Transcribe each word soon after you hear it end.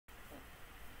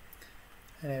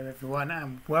Hello everyone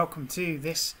and welcome to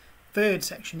this third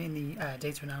section in the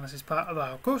data analysis part of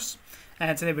our course.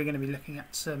 And today we're going to be looking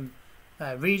at some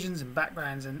regions and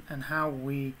backgrounds and how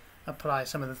we apply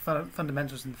some of the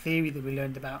fundamentals and theory that we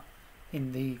learned about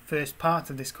in the first part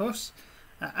of this course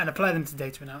and apply them to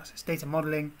data analysis, data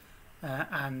modelling,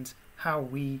 and how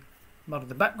we model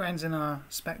the backgrounds in our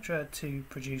spectra to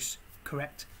produce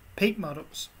correct peak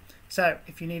models. So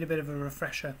if you need a bit of a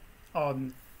refresher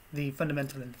on the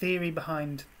fundamental and theory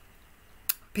behind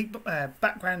peak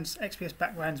backgrounds, XPS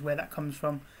backgrounds, where that comes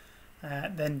from,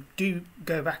 then do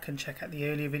go back and check out the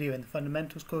earlier video in the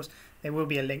fundamentals course. There will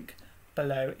be a link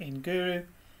below in Guru,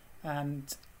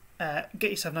 and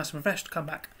get yourself nice and refreshed. Come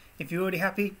back if you're already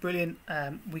happy. Brilliant.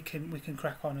 We can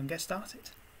crack on and get started.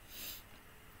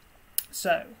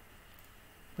 So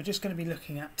we're just going to be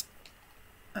looking at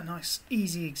a nice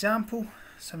easy example.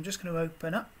 So I'm just going to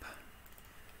open up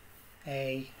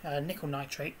a nickel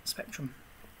nitrate spectrum,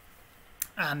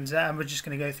 and we're just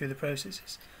going to go through the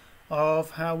processes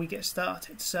of how we get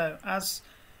started. So as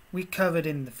we covered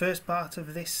in the first part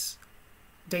of this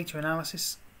data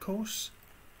analysis course,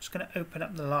 I'm just going to open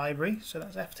up the library. So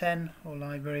that's F10 or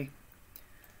library,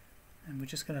 and we're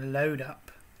just going to load up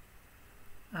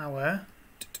our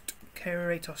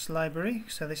Keratos library.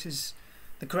 So this is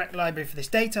the correct library for this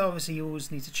data. Obviously you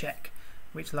always need to check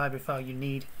which library file you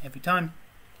need every time.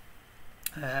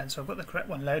 So I've got the correct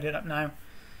one loaded up now,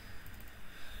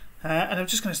 and I'm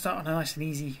just going to start on a nice and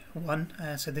easy one.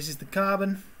 So this is the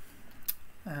carbon.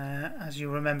 As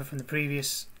you'll remember from the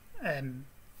previous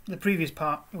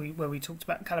part where we talked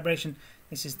about calibration,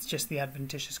 this is just the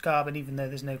adventitious carbon. Even though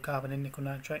there's no carbon in nickel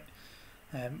nitrate,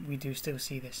 we do still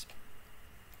see this.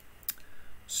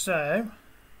 So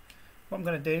what I'm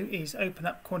going to do is open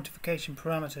up quantification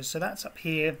parameters. So that's up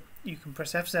here. You can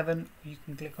press F7, or you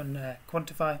can click on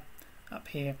quantify up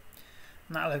here,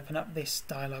 and that'll open up this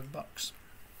dialog box.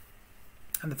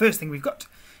 And the first thing we've got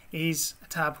is a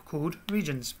tab called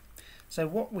regions. So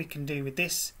what we can do with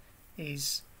this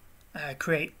is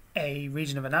create a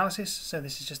region of analysis. So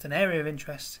this is just an area of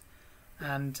interest,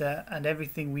 and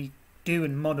everything we do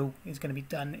and model is going to be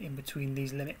done in between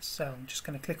these limits. So I'm just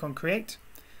going to click on create,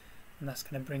 and that's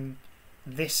going to bring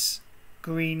this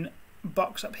green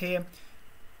box up here.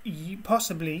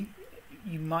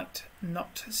 You might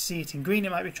not see it in green, it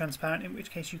might be transparent, in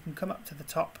which case you can come up to the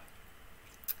top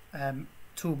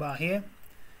toolbar here.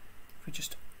 If we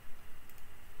just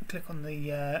click on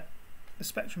the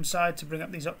spectrum side to bring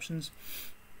up these options,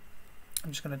 I'm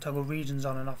just going to toggle regions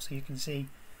on and off so you can see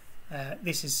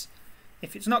this is,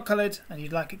 if it's not coloured and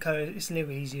you'd like it coloured, it's a little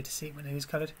easier to see when it is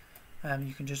coloured.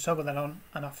 You can just toggle that on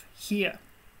and off here.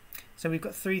 So we've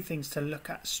got three things to look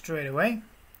at straight away.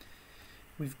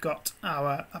 We've got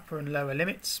our upper and lower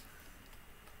limits,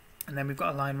 and then we've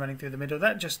got a line running through the middle.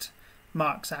 That just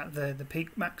marks out the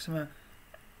peak maxima.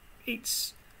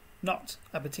 It's not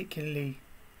a particularly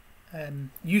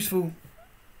useful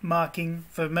marking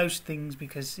for most things,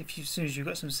 because as soon as you've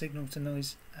got some signal to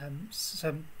noise,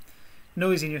 some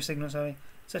noise in your signal, sorry,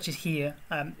 such as here,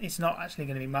 it's not actually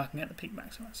going to be marking out the peak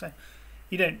maxima. So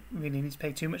you don't really need to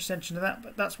pay too much attention to that,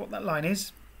 but that's what that line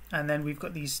is. And then we've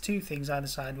got these two things either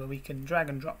side where we can drag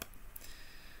and drop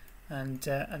and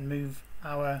move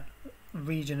our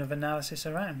region of analysis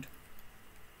around.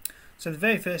 So the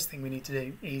very first thing we need to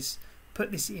do is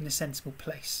put this in a sensible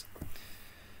place.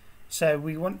 So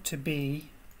we want to be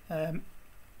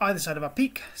either side of our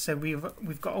peak. So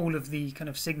we've got all of the kind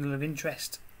of signal of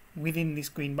interest within this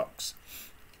green box.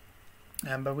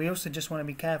 But we also just want to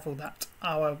be careful that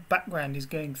our background is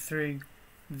going through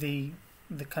the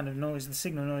kind of noise, the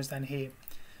signal noise down here.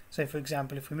 So for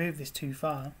example, if we move this too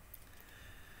far,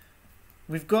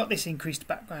 we've got this increased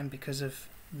background because of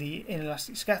the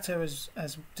inelastic scatter as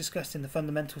discussed in the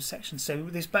fundamentals section. So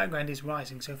this background is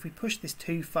rising. So if we push this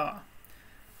too far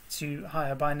to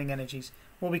higher binding energies,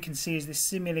 what we can see is this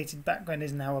simulated background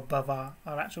is now above our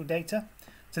actual data.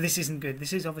 So this isn't good.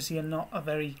 This is obviously not a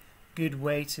very good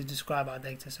way to describe our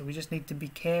data. So we just need to be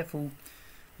careful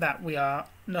that we are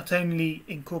not only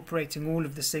incorporating all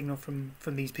of the signal from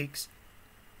these peaks,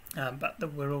 but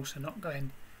that we're also not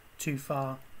going too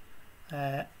far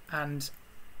and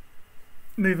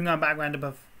moving our background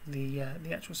above the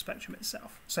actual spectrum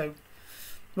itself. So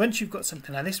once you've got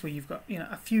something like this, where you've got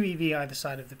a few EV either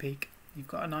side of the peak, you've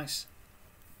got a nice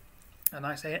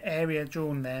area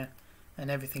drawn there,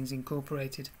 and everything's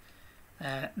incorporated.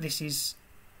 This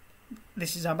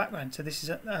is our background. So this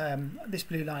is this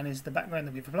blue line is the background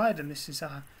that we've applied, and this is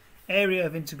our area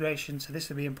of integration. So this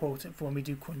will be important for when we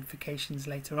do quantifications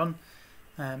later on,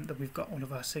 that we've got all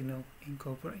of our signal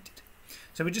incorporated.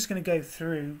 So we're just going to go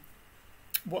through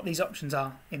what these options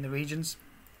are in the regions.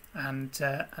 and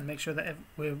make sure that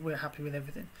we're happy with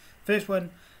everything. First one,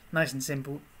 nice and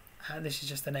simple. This is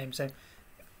just the name. So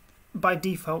by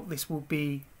default, this will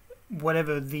be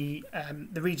whatever the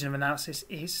region of analysis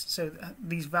is. So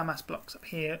these VAMAS blocks up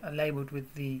here are labelled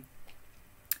with the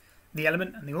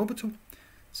element and the orbital.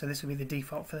 So this will be the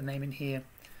default for the name in here.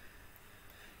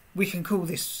 We can call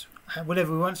this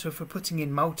whatever we want. So if we're putting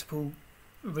in multiple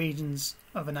regions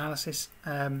of analysis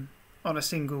on a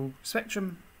single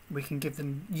spectrum, we can give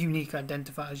them unique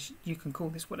identifiers. You can call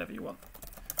this whatever you want.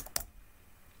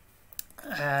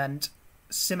 And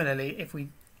similarly, if we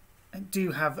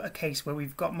do have a case where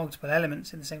we've got multiple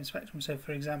elements in the same spectrum, so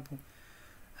for example,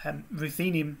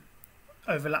 ruthenium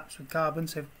overlaps with carbon.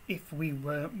 So if we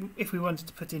wanted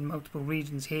to put in multiple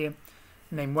regions here,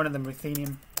 name one of them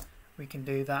ruthenium, we can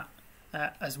do that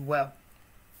as well.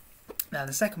 Now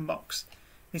the second box,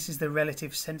 this is the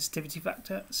relative sensitivity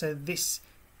factor. So this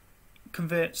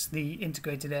converts the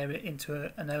integrated area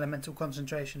into an elemental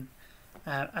concentration,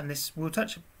 and this we'll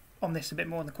touch on this a bit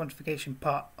more in the quantification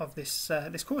part of this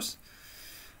this course.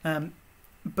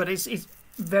 But it's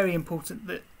very important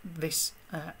that this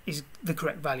is the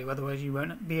correct value, otherwise you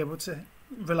won't be able to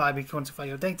reliably quantify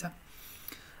your data.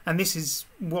 And this is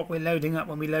what we're loading up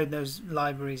when we load those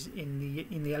libraries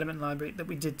in the element library that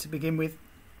we did to begin with.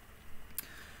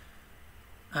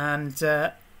 And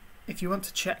if you want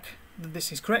to check that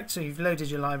this is correct, so you've loaded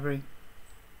your library,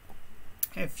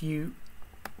 if you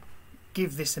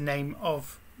give this a name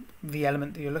of the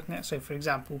element that you're looking at, so for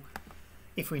example,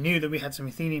 if we knew that we had some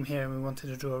ruthenium here and we wanted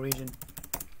to draw a region,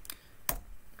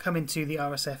 come into the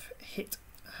RSF, hit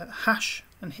hash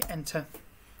and hit enter,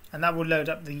 and that will load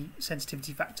up the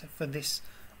sensitivity factor for this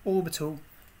orbital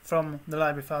from the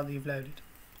library file that you've loaded.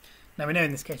 Now we know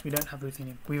in this case we don't have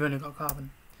ruthenium, we've only got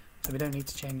carbon, so we don't need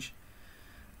to change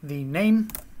the name,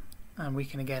 and we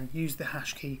can again use the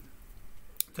hash key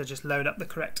to just load up the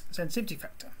correct sensitivity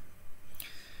factor.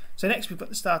 So next we've got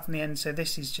the start and the end, so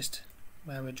this is just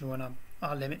where we're drawing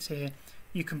our limits here.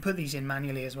 You can put these in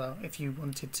manually as well if you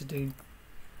wanted to do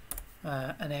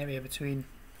an area between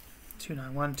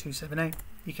 291, 278.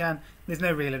 You can. There's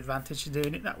no real advantage to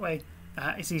doing it that way.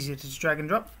 It's easier to just drag and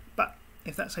drop, but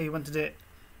if that's how you want to do it,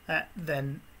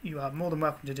 then you are more than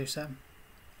welcome to do so.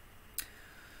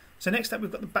 So next up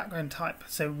we've got the background type.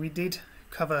 So we did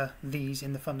cover these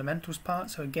in the fundamentals part,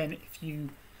 so again if you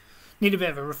need a bit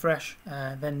of a refresh,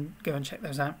 then go and check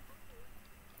those out.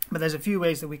 But there's a few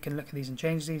ways that we can look at these and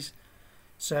change these.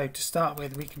 So to start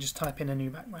with, we can just type in a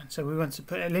new background. So we want to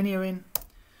put a linear in.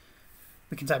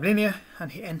 We can type linear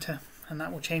and hit enter, and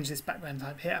that will change this background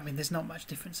type here. I mean, there's not much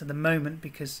difference at the moment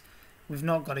because we've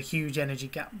not got a huge energy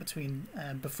gap between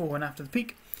before and after the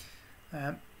peak.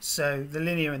 So the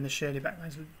linear and the Shirley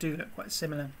backgrounds do look quite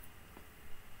similar.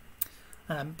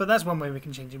 But that's one way we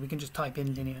can change it. We can just type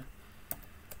in linear.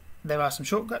 There are some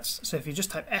shortcuts. So if you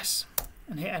just type S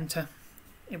and hit enter,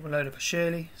 it will load up a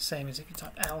Shirley, same as if you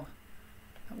type L.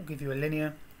 That will give you a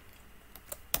linear.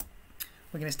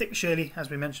 We're going to stick with Shirley, as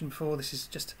we mentioned before. This is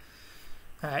just,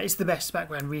 it's the best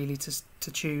background really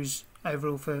to choose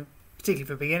overall, particularly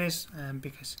for beginners,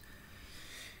 because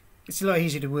it's a lot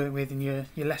easier to work with, and you're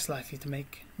less likely to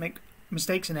make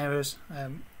mistakes and errors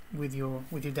with your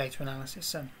data analysis.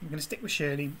 So I'm going to stick with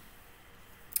Shirley.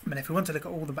 But if we want to look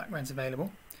at all the backgrounds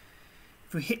available,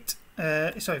 if we hit,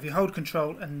 if you hold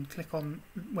Control and click on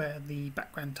where the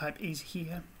background type is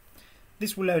here,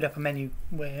 this will load up a menu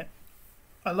where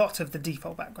a lot of the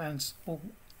default backgrounds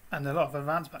and a lot of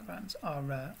advanced backgrounds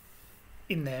are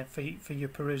in there for your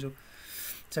perusal.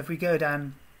 So if we go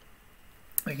down,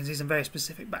 we can see some very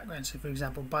specific backgrounds. So for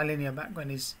example, bilinear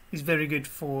background is very good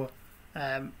for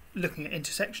looking at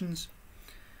intersections.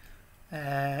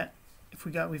 If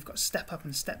we go, we've got step up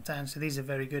and step down, so these are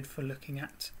very good for looking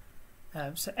at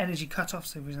so energy cutoffs.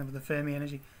 So for example, the Fermi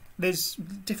energy. There's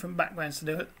different backgrounds to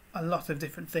do a lot of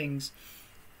different things,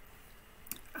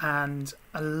 and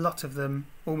a lot of them,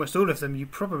 almost all of them, you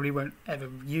probably won't ever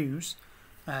use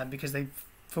because they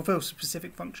fulfill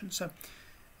specific functions. So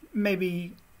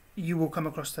maybe you will come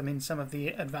across them in some of the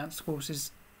advanced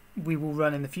courses we will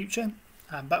run in the future,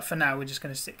 but for now we're just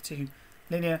going to stick to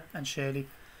linear and Shirley.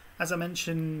 As I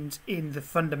mentioned in the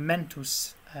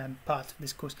fundamentals part of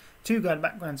this course, two-guide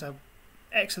backgrounds are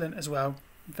excellent as well,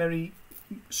 very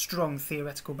strong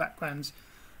theoretical backgrounds.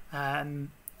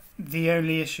 The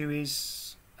only issue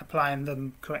is applying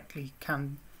them correctly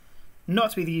can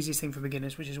not be the easiest thing for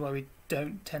beginners, which is why we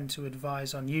don't tend to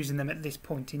advise on using them at this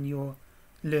point in your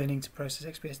learning to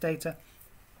process XPS data.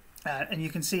 And you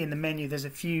can see in the menu there's a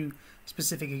few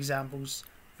specific examples.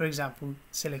 For example,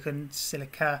 silicon,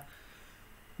 silica.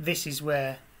 This is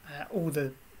where all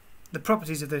the the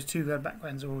properties of those two guard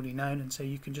backgrounds are already known, and so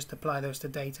you can just apply those to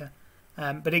data.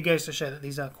 But it goes to show that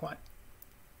these are quite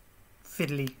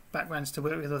fiddly backgrounds to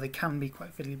work with, or they can be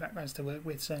quite fiddly backgrounds to work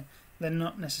with, so they're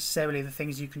not necessarily the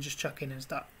things you can just chuck in and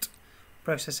start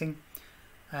processing.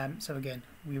 So again,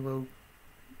 we will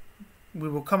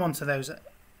come on to those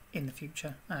in the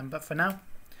future, but for now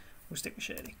we'll stick with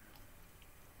Shirley.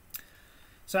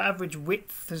 So average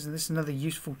width, this is another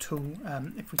useful tool.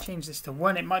 If we change this to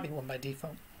 1, it might be 1 by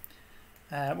default.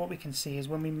 What we can see is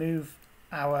when we move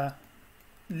our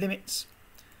limits,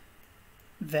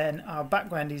 then our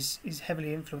background is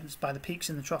heavily influenced by the peaks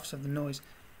and the troughs of the noise.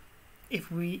 If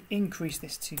we increase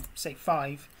this to, say,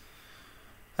 5,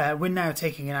 we're now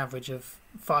taking an average of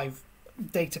 5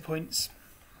 data points.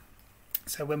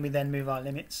 So when we then move our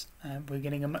limits, we're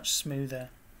getting a much smoother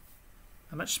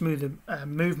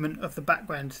movement of the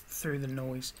background through the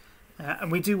noise.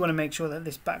 And we do want to make sure that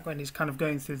this background is kind of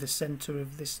going through the center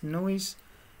of this noise.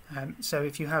 So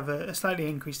if you have a slightly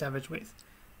increased average width,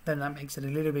 then that makes it a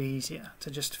little bit easier to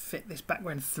just fit this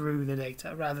background through the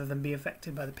data rather than be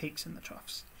affected by the peaks and the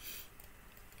troughs.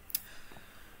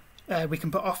 We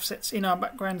can put offsets in our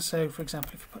background. So for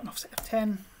example, if we put an offset of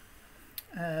 10,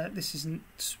 this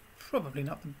isn't probably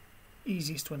not the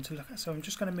easiest one to look at, so I'm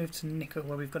just going to move to nickel,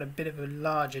 where we've got a bit of a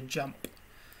larger jump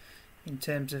in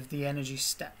terms of the energy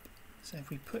step. So if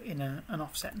we put in an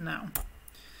offset now,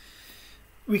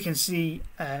 we can see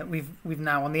we've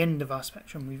now on the end of our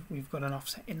spectrum we've got an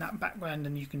offset in that background,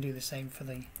 and you can do the same for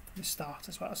the start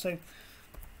as well. So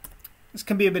this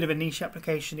can be a bit of a niche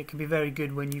application. It can be very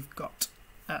good when you've got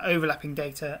overlapping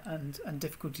data and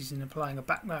difficulties in applying a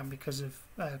background because of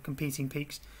competing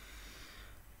peaks.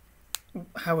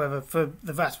 However, for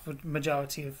the vast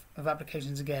majority of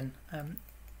applications, again,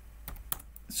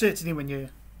 certainly when you're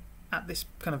at this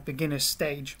kind of beginner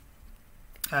stage,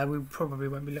 we probably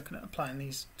won't be looking at applying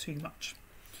these too much.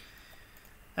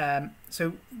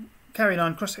 So carrying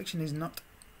on, cross-section is not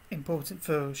important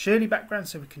for Shirley background,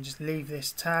 so we can just leave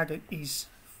this tag. It is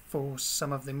for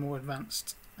some of the more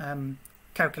advanced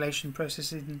calculation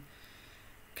processes in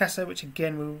CASA, which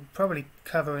again we'll probably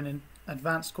cover in an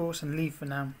advanced course and leave for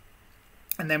now.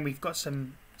 And then we've got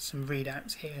some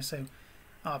readouts here. So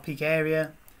our peak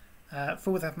area,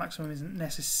 full width maximum isn't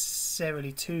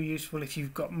necessarily too useful if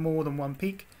you've got more than one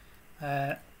peak.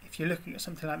 If you're looking at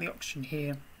something like the oxygen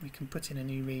here, we can put in a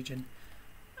new region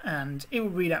and it will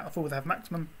read out a full width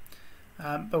maximum.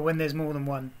 But when there's more than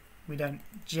one, we don't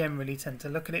generally tend to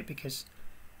look at it because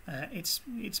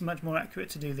it's much more accurate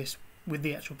to do this with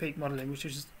the actual peak modelling, which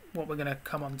is what we're going to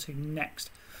come on to next.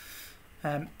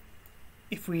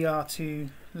 If we are to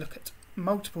look at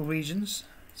multiple regions,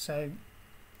 so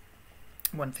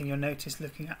one thing you'll notice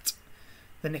looking at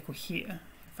the nickel here,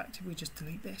 in fact if we just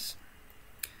delete this,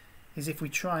 is if we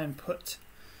try and put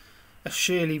a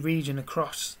Shirley region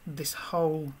across this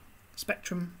whole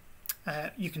spectrum,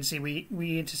 you can see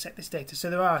we intersect this data. So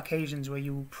there are occasions where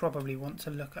you will probably want to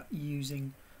look at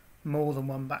using more than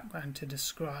one background to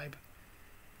describe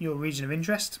your region of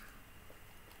interest.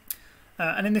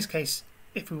 And in this case,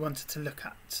 if we wanted to look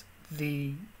at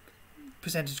the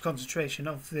percentage concentration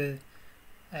of the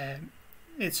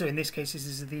so in this case this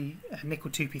is the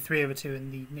nickel 2p3/2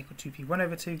 and the nickel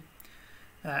 2p1/2.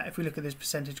 If we look at those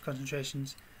percentage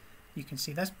concentrations, you can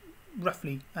see that's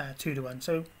roughly 2 to 1.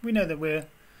 So we know that we're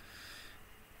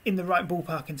in the right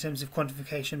ballpark in terms of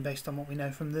quantification based on what we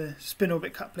know from the spin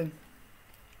orbit coupling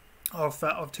of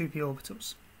 2p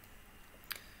orbitals.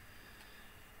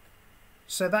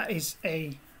 So that is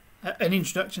an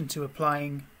introduction to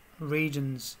applying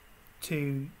regions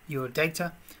to your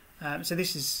data. So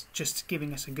this is just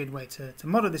giving us a good way to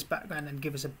model this background and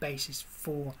give us a basis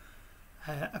for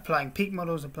applying peak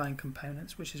models, applying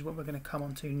components, which is what we're going to come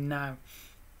on to now.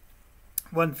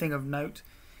 One thing of note,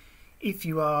 if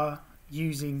you are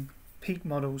using peak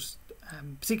models,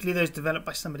 particularly those developed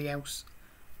by somebody else,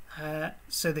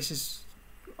 so this is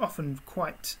often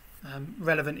quite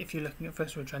relevant if you're looking at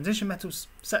first order transition metals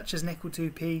such as nickel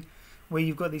 2p, where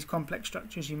you've got these complex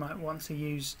structures. You might want to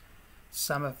use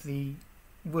some of the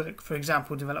work, for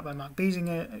example, developed by Mark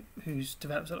Biesinger, who's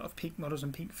developed a lot of peak models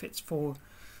and peak fits for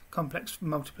complex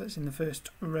multiplets in the first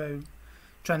row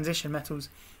transition metals.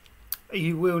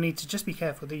 You will need to just be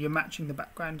careful that you're matching the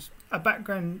backgrounds. A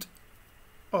background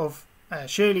of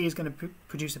Shirley is going to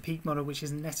produce a peak model which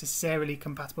isn't necessarily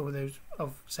compatible with those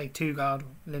of, say, 2-guard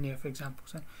or linear, for example.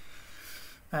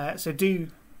 So do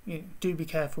be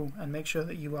careful and make sure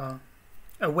that you are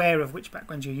aware of which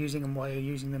backgrounds you're using and why you're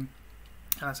using them.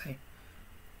 And I say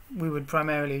we would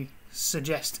primarily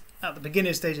suggest at the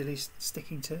beginner stage at least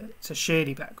sticking to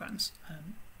Shirley backgrounds,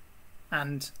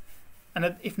 and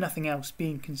and if nothing else,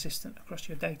 being consistent across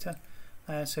your data.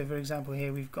 So for example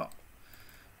here we've got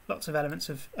lots of elements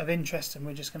of interest, and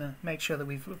we're just going to make sure that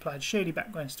we've applied Shirley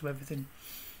backgrounds to everything.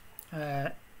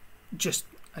 Just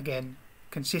again,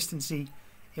 consistency.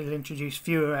 It'll introduce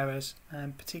fewer errors,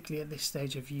 particularly at this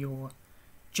stage of your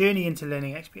journey into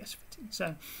learning XPS fitting.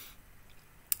 So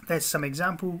there's some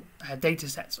example data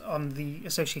sets on the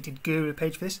associated Guru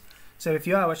page for this. So if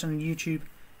you are watching on YouTube,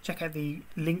 check out the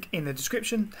link in the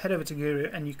description, head over to Guru,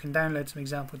 and you can download some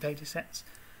example data sets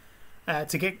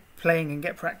to get playing and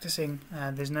get practicing.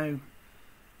 There's no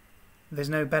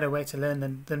better way to learn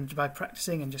than by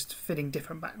practicing and just fitting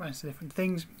different backgrounds to different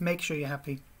things. Make sure you're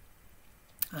happy,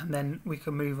 and then we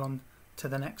can move on to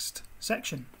the next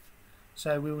section.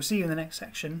 So we will see you in the next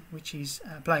section, which is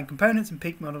applying components and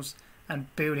peak models and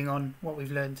building on what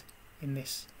we've learned in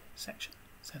this section.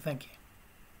 So thank you.